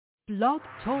Blog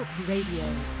Talk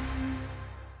Radio.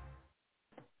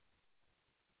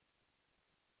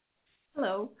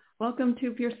 Hello, welcome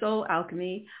to Pure Soul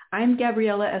Alchemy. I'm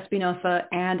Gabriella Espinosa,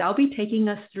 and I'll be taking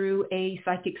us through a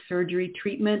psychic surgery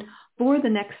treatment for the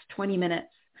next 20 minutes.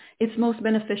 It's most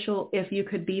beneficial if you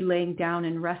could be laying down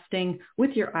and resting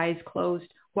with your eyes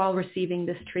closed while receiving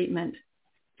this treatment.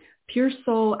 Pure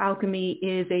Soul Alchemy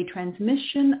is a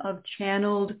transmission of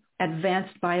channeled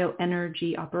advanced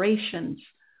bioenergy operations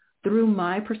through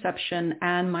my perception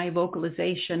and my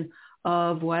vocalization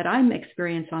of what I'm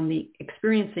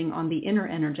experiencing on the inner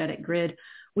energetic grid.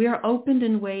 We are opened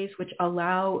in ways which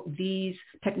allow these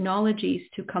technologies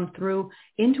to come through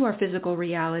into our physical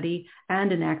reality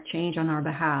and enact change on our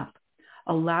behalf.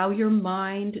 Allow your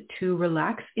mind to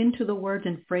relax into the words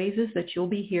and phrases that you'll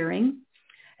be hearing,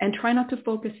 and try not to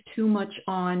focus too much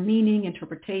on meaning,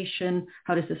 interpretation.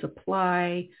 How does this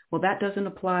apply? Well, that doesn't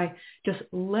apply. Just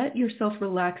let yourself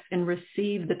relax and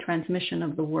receive the transmission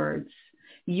of the words.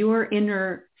 Your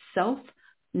inner self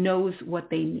knows what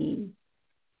they mean.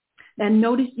 And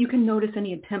you can notice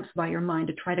any attempts by your mind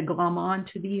to try to glom on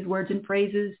to these words and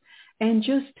phrases, and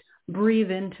just breathe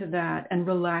into that and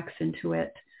relax into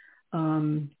it,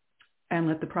 and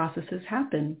let the processes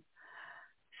happen.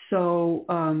 So,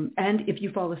 and if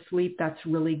you fall asleep, that's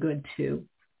really good too.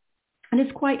 And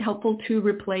it's quite helpful to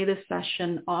replay this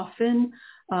session often.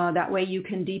 That way you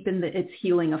can deepen its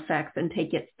healing effects and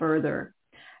take it further.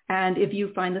 And if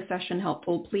you find the session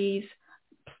helpful, please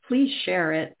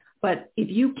share it. But if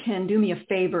you can do me a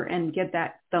favor and get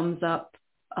that thumbs up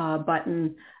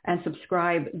button and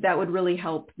subscribe, that would really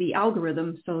help the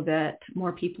algorithm so that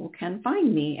more people can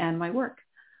find me and my work.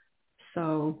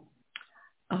 So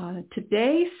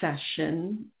today's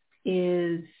session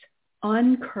is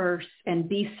uncurse and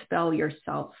despell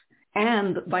yourself,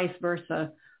 and vice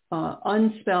versa,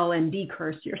 unspell and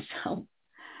decurse yourself.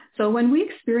 So when we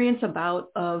experience a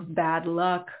bout of bad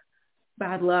luck,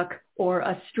 or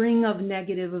a string of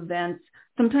negative events,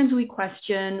 sometimes we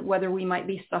question whether we might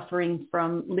be suffering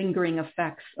from lingering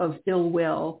effects of ill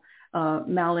will,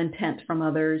 malintent from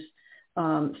others,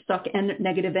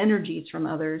 negative energies from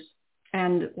others.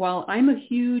 And while I'm a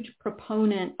huge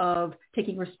proponent of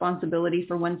taking responsibility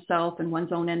for oneself and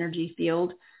one's own energy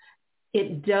field,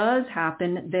 it does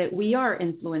happen that we are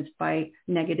influenced by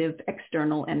negative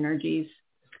external energies.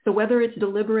 So whether it's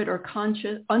deliberate or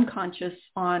unconscious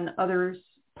on others'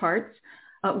 parts,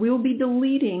 we'll be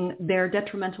deleting their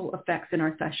detrimental effects in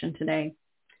our session today.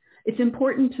 It's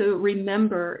important to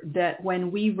remember that when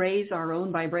we raise our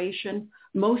own vibration,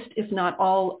 most, if not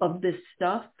all, of this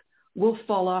stuff will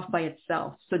fall off by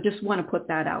itself. So just want to put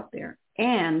that out there.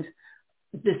 And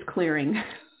this clearing.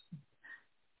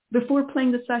 Before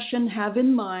playing the session, have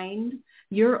in mind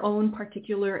your own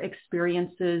particular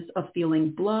experiences of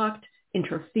feeling blocked,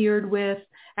 interfered with,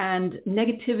 and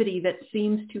negativity that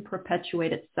seems to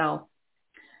perpetuate itself.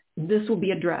 This will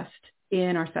be addressed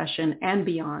in our session and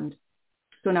beyond.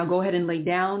 So now go ahead and lay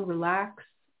down, relax,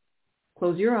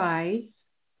 close your eyes,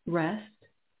 rest.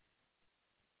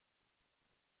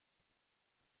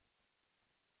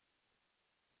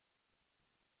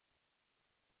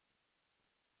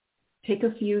 Take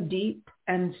a few deep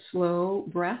and slow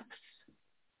breaths.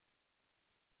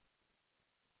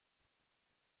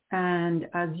 And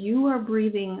as you are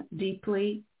breathing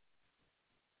deeply,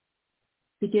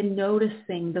 begin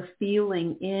noticing the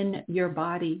feeling in your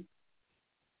body.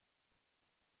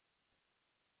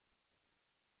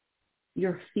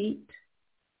 Your feet,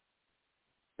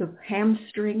 the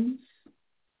hamstrings,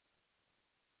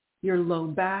 your low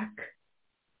back,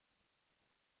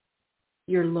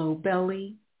 your low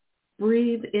belly.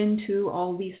 Breathe into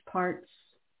all these parts.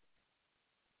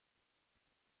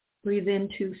 Breathe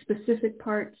into specific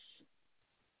parts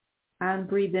and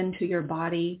breathe into your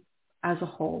body as a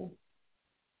whole.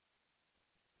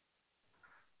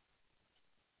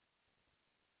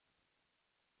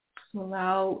 So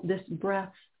allow this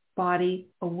breath, body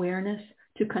awareness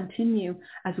to continue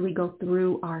as we go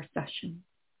through our session.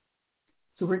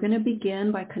 So we're going to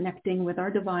begin by connecting with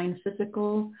our divine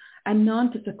physical and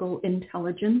non-physical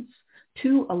intelligence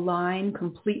to align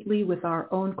completely with our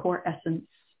own core essence,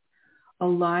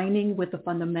 aligning with the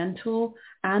fundamental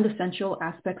and essential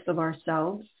aspects of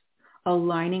ourselves,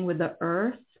 aligning with the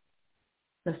earth,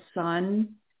 the sun,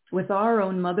 with our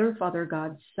own Mother, Father,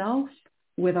 God self,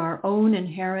 with our own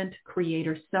inherent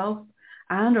creator self,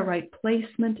 and a right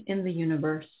placement in the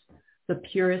universe. The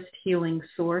purest healing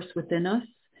source within us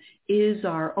is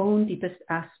our own deepest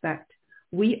aspect.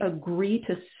 We agree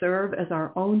to serve as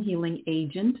our own healing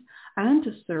agent and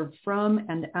to serve from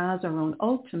and as our own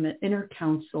ultimate inner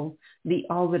counsel, the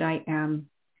all that I am.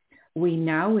 We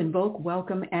now invoke,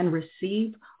 welcome, and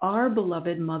receive our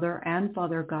beloved Mother and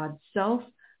Father God Self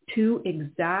to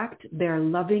exact their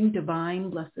loving, divine,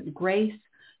 blessed grace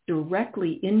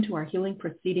directly into our healing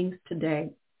proceedings today.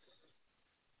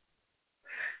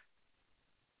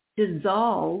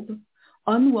 Dissolve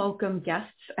unwelcome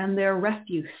guests and their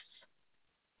refuse,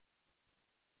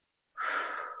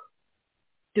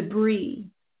 debris,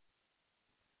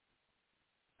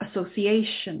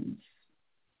 associations,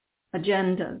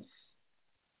 agendas,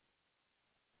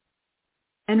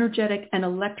 energetic and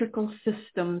electrical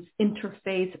systems,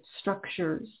 interface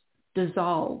structures,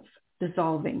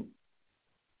 dissolving.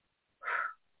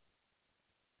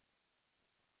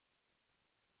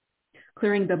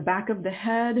 Clearing the back of the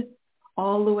head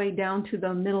all the way down to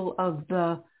the middle of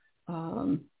the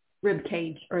rib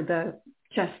cage or the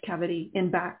chest cavity in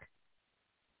back.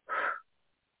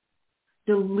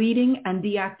 Deleting and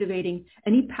deactivating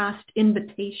any past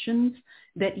invitations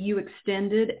that you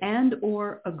extended and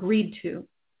or agreed to.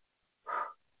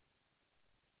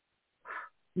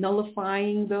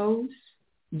 Nullifying those,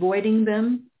 voiding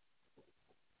them,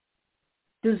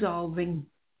 dissolving.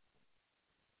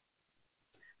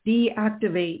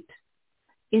 Deactivate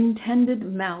intended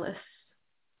malice,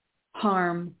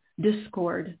 harm,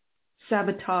 discord,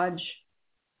 sabotage,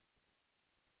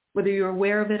 whether you're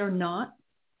aware of it or not.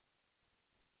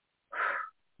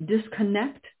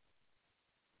 Disconnect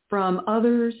from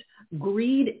others'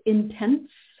 greed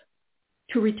intents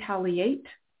to retaliate.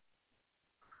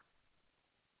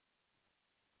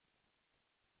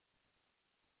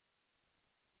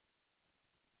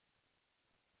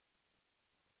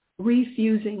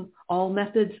 Refusing all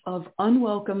methods of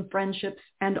unwelcome friendships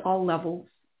and all levels.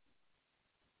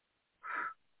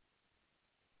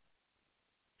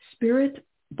 Spirit,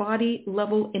 body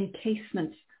level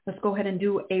encasements. Let's go ahead and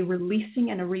do a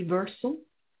releasing and a reversal,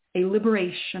 a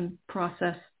liberation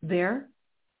process there.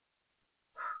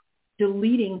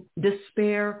 Deleting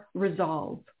despair,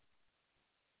 resolve.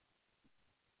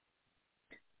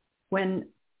 When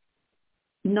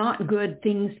not good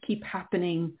things keep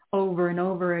happening over and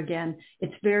over again,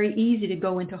 it's very easy to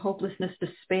go into hopelessness,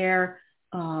 despair,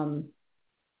 and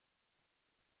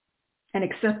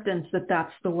acceptance that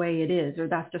that's the way it is, or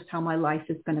that's just how my life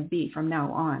is going to be from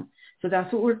now on. So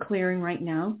that's what we're clearing right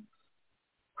now.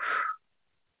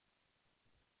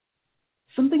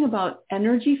 Something about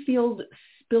energy field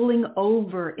spilling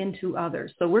over into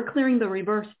others. So we're clearing the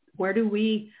reverse. Where do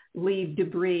we leave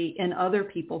debris in other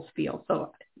people's field?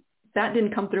 So that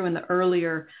didn't come through in the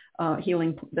earlier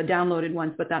healing, the downloaded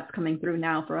ones, but that's coming through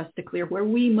now for us to clear where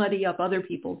we muddy up other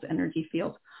people's energy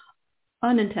fields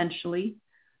unintentionally.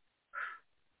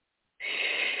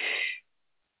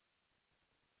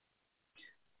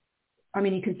 I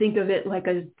mean, you can think of it like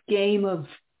a game of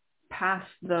pass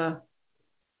the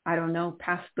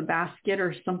basket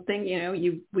or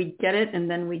something, we get it and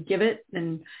then we give it.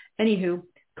 And anywho,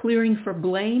 clearing for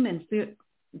blame and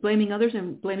blaming others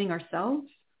and blaming ourselves.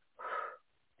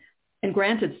 And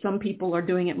granted, some people are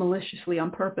doing it maliciously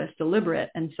on purpose, deliberate.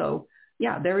 And so,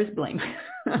 yeah, there is blame.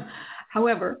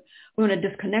 However, we want to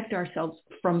disconnect ourselves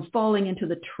from falling into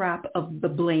the trap of the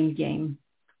blame game.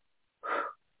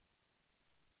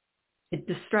 It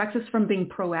distracts us from being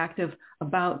proactive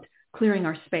about clearing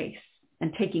our space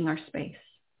and taking our space.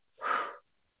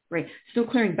 Great. Still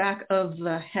clearing back of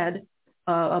the head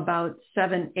about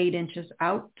 7-8 inches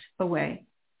out away.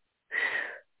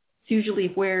 It's usually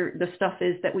where the stuff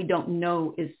is that we don't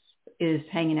know is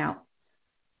hanging out.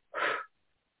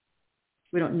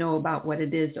 We don't know about what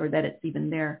it is or that it's even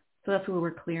there. So that's where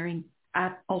we're clearing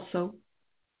at also.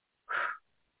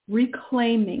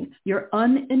 Reclaiming your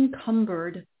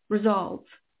unencumbered resolve.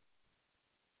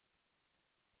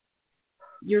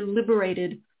 Your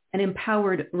liberated and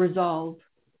empowered resolve.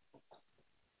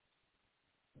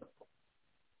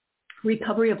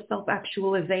 Recovery of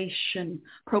self-actualization.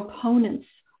 Proponents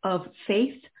of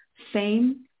faith,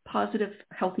 fame, positive,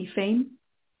 healthy fame,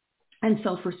 and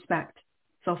self-respect,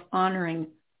 self-honoring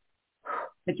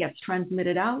that gets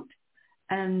transmitted out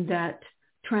and that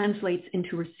translates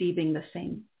into receiving the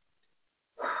same.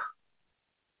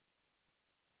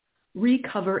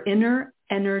 Recover inner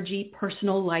energy,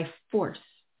 personal life force.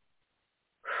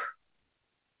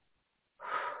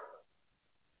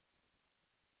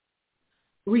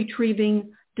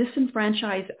 Retrieving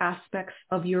disenfranchised aspects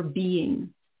of your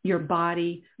being, your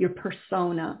body, your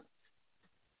persona.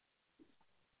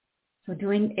 So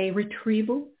doing a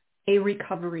retrieval, a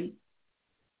recovery.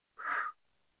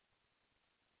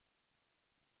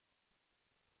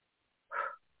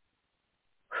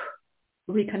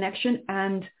 Reconnection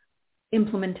and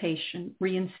implementation,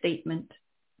 reinstatement.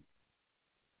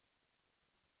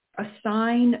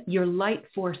 Assign your light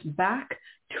force back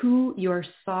to your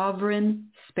sovereign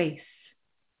space.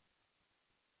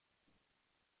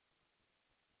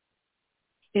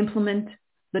 Implement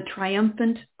the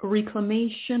triumphant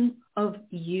reclamation of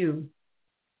you.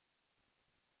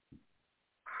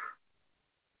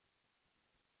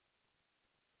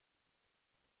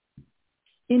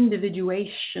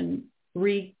 Individuation,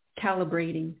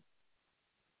 recalibrating.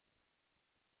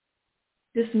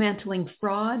 Dismantling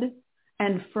fraud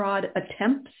and fraud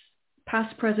attempts,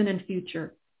 past, present, and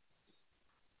future.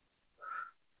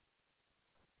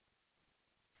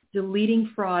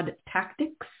 Deleting fraud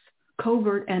tactics,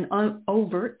 covert and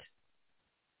overt,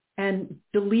 and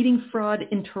deleting fraud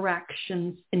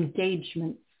interactions,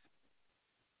 engagements,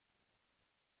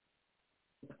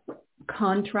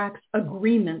 contracts,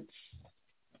 agreements.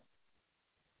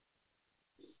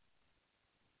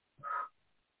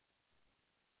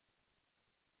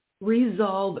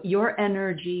 Resolve your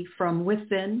energy from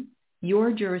within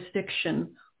your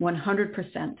jurisdiction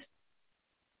 100%.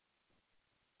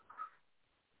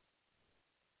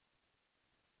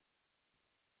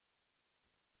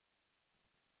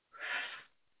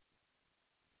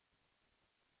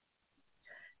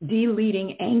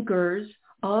 Deleting anchors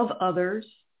of others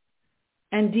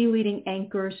and deleting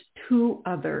anchors to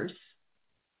others.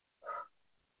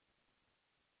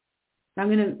 I'm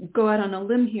going to go out on a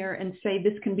limb here and say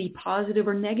this can be positive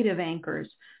or negative anchors.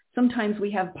 Sometimes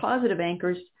we have positive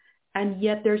anchors, and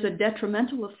yet there's a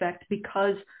detrimental effect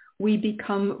because we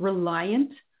become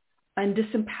reliant and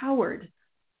disempowered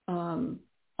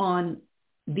on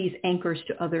these anchors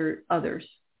to others.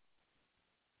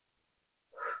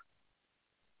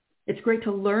 It's great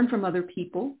to learn from other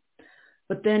people,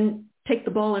 but then take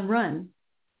the ball and run.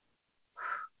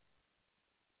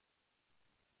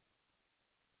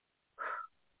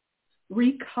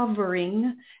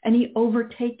 Recovering any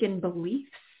overtaken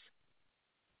beliefs,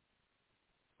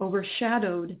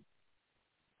 overshadowed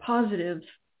positive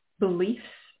beliefs,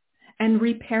 and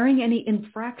repairing any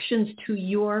infractions to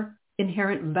your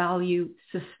inherent value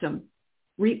system.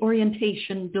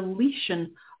 Reorientation,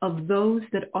 deletion of those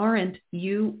that aren't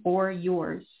you or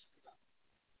yours.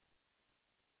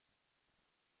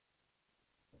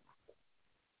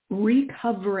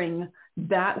 Recovering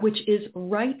that which is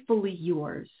rightfully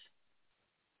yours.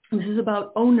 This is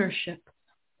about ownership.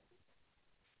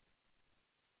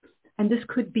 And this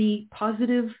could be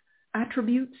positive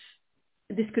attributes.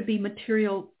 This could be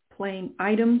material plane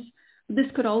items. This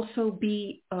could also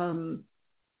be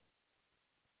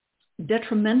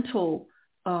detrimental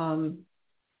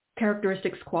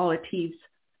characteristics, qualities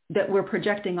that we're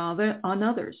projecting on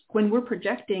others. When we're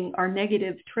projecting our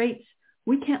negative traits,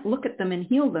 we can't look at them and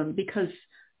heal them because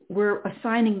we're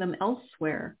assigning them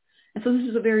elsewhere. And so this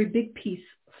is a very big piece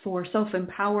for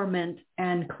self-empowerment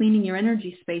and cleaning your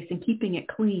energy space and keeping it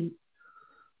clean.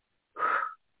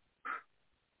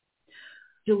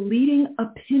 Deleting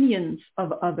opinions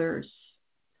of others,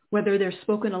 whether they're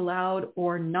spoken aloud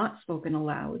or not spoken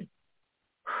aloud.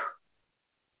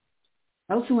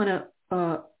 I also want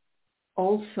to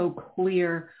also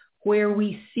clear where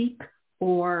we seek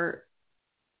or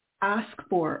ask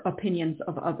for opinions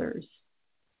of others.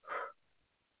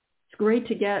 It's great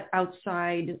to get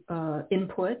outside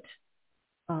input.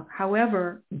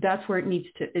 However, that's where it needs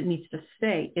to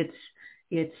stay.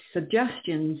 It's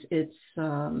suggestions. It's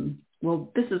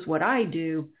well, this is what I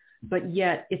do, but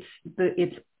yet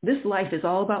this life is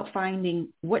all about finding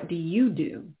what do you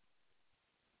do.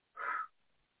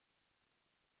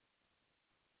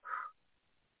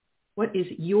 What is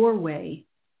your way?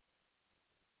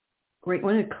 Great. I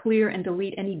want to clear and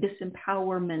delete any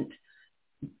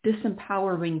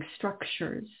disempowering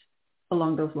structures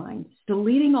along those lines.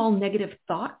 Deleting all negative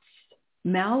thoughts,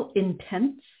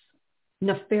 malintents,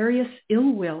 nefarious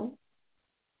ill will,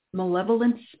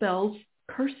 malevolent spells,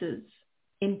 curses,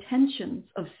 intentions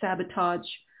of sabotage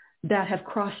that have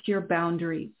crossed your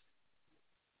boundaries.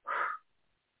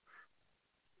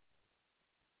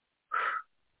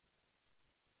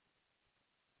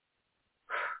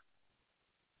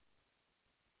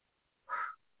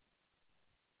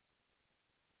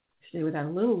 Stay with that a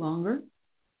little longer.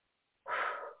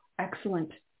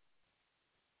 Excellent.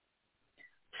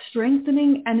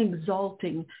 Strengthening and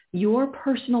exalting your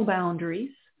personal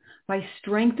boundaries by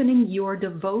strengthening your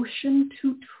devotion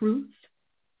to truth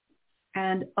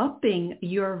and upping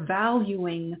your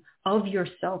valuing of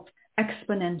yourself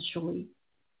exponentially.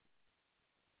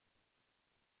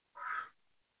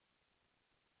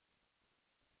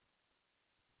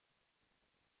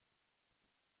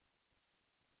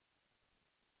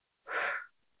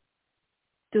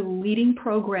 deleting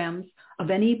programs of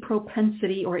any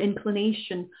propensity or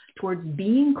inclination towards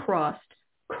being crossed,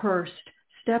 cursed,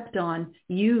 stepped on,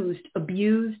 used,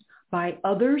 abused by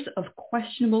others of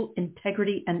questionable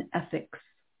integrity and ethics.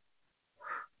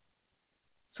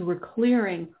 So we're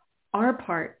clearing our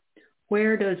part.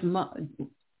 Where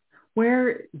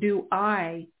do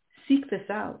I seek this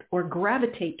out or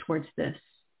gravitate towards this?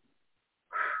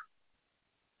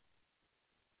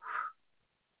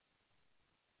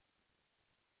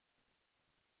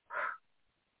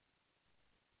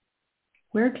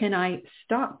 Where can I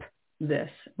stop this?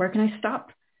 Where can I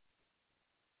stop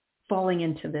falling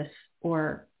into this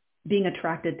or being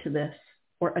attracted to this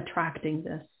or attracting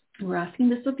this? We're asking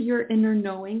this of your inner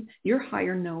knowing, your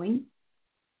higher knowing.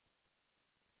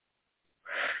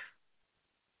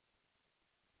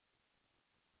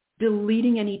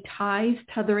 Deleting any ties,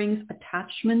 tetherings,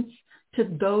 attachments to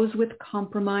those with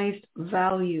compromised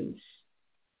values.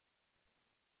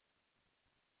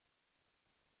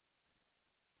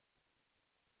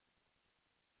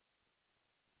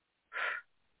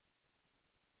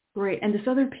 Great. And this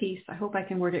other piece, I hope I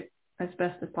can word it as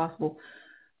best as possible.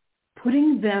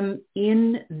 Putting them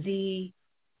in the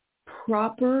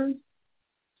proper,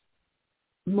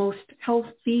 most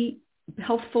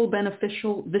healthful,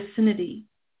 beneficial vicinity.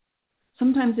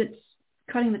 Sometimes it's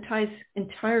cutting the ties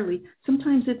entirely.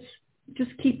 Sometimes it's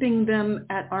just keeping them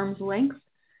at arm's length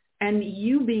and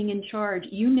you being in charge,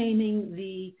 you naming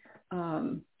the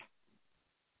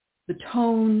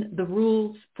tone, the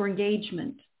rules for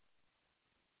engagement.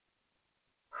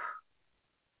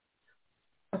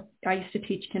 I used to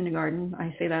teach kindergarten.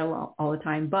 I say that all the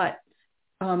time, but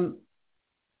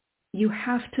you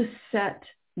have to set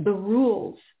the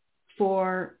rules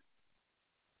for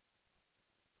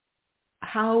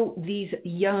how these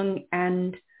young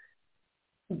and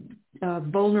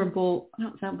but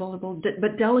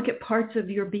delicate parts of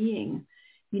your being,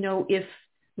 if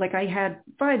like I had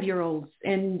 5-year-olds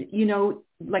and,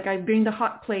 like I bring the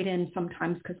hot plate in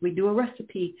sometimes because we do a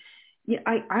recipe.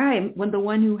 I'm the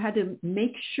one who had to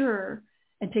make sure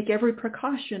and take every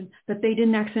precaution that they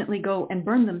didn't accidentally go and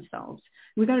burn themselves.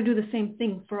 We got to do the same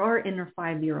thing for our inner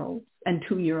 5-year-olds and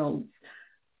 2-year-olds.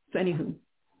 So anywho.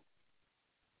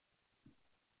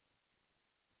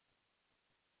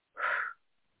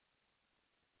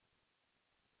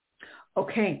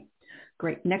 Okay,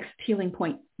 great. Next healing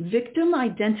point. Victim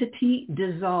identity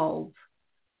dissolve.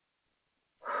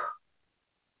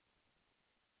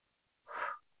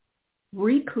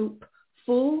 Recoup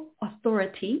full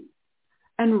authority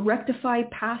and rectify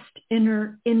past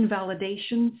inner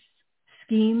invalidations,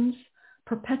 schemes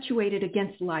perpetuated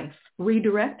against life.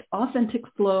 Redirect authentic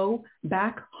flow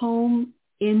back home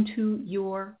into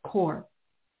your core.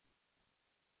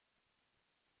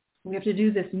 We have to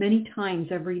do this many times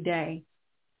every day,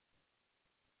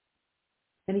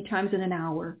 many times in an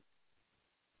hour.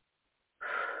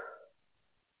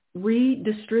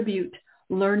 Redistribute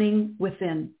learning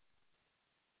within.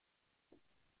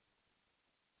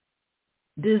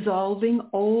 Dissolving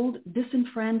old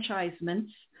disenfranchisements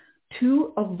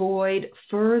to avoid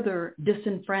further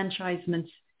disenfranchisements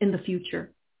in the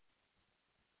future.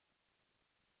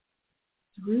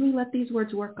 Really let these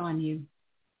words work on you.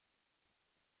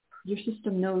 Your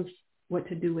system knows what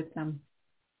to do with them.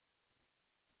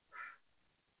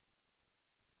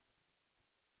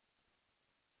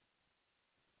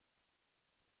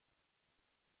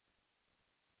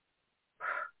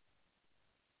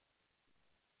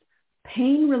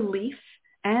 Pain relief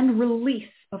and release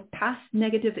of past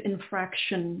negative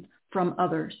infraction from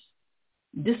others.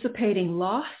 Dissipating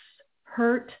loss,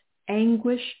 hurt,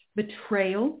 anguish,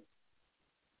 betrayal.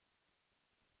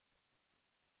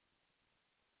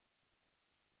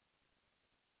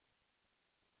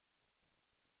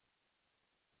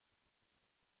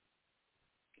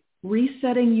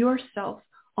 Resetting yourself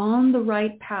on the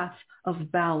right path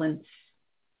of balance.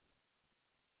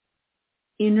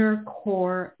 Inner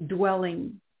core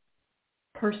dwelling,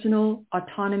 personal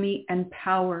autonomy and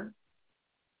power.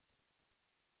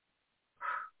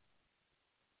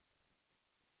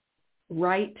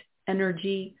 Right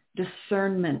energy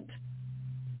discernment.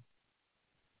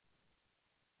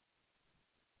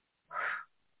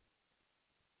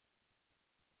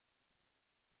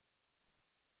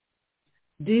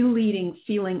 Deleting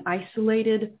feeling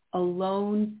isolated,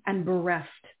 alone, and bereft.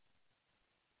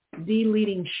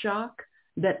 Deleting shock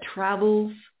that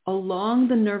travels along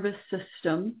the nervous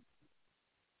system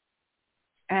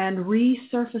and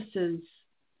resurfaces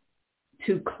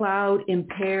to cloud,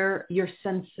 impair your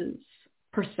senses,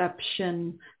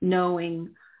 perception,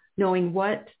 knowing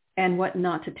what and what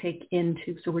not to take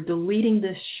into. So we're deleting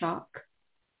this shock.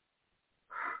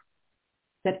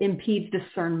 that impedes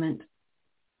discernment.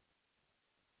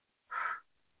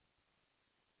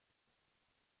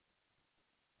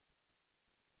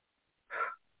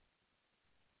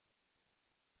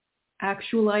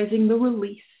 Actualizing the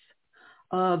release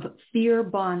of fear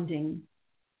bonding,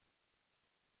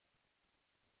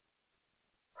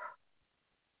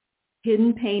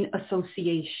 hidden pain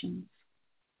associations,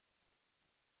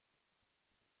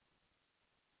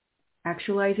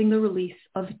 actualizing the release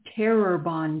of terror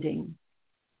bonding,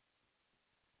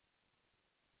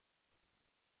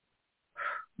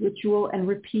 ritual and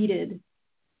repeated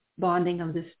bonding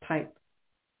of this type,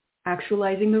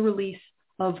 actualizing the release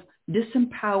of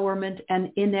disempowerment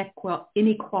and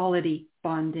inequality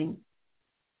bonding,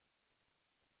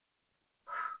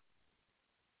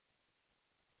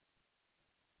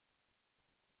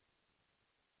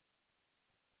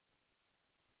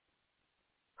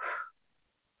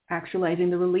 actualizing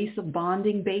the release of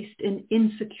bonding based in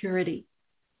insecurity,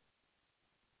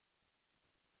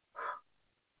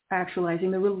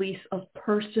 actualizing the release of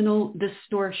personal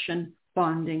distortion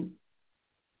bonding,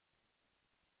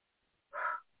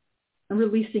 and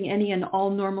releasing any and all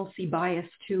normalcy bias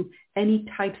to any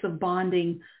types of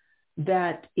bonding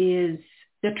that is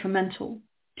detrimental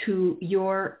to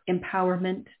your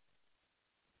empowerment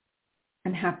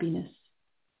and happiness.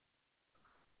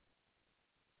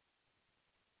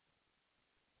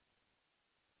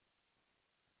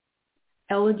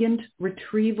 Elegant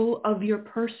retrieval of your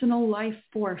personal life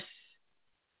force,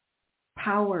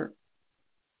 power,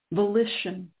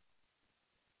 volition,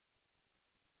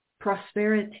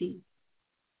 prosperity,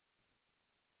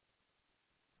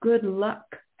 good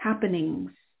luck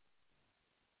happenings,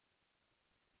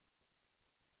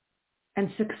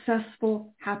 and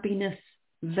successful happiness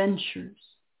ventures.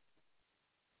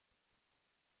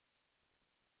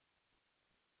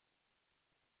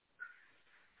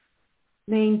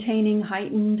 Maintaining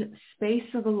heightened space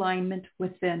of alignment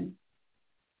within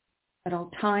at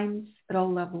all times, at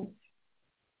all levels.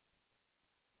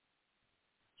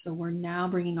 So we're now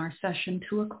bringing our session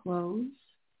to a close.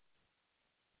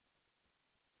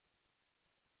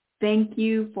 Thank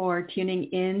you for tuning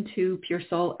in to Pure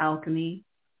Soul Alchemy.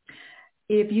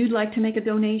 If you'd like to make a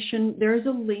donation, there's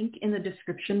a link in the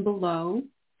description below.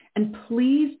 And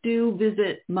please do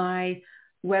visit my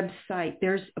website.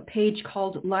 There's a page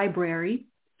called Library,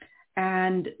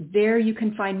 and there you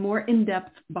can find more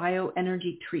in-depth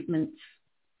bioenergy treatments.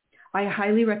 I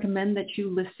highly recommend that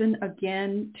you listen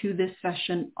again to this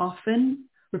session often,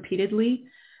 repeatedly,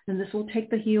 and this will take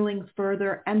the healing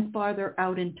further and farther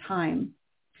out in time.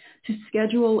 To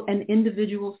schedule an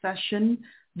individual session,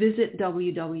 visit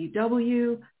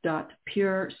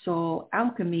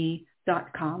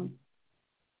www.PureSoulAlchemy.com.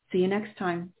 See you next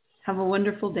time. Have a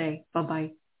wonderful day.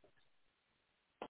 Bye-bye.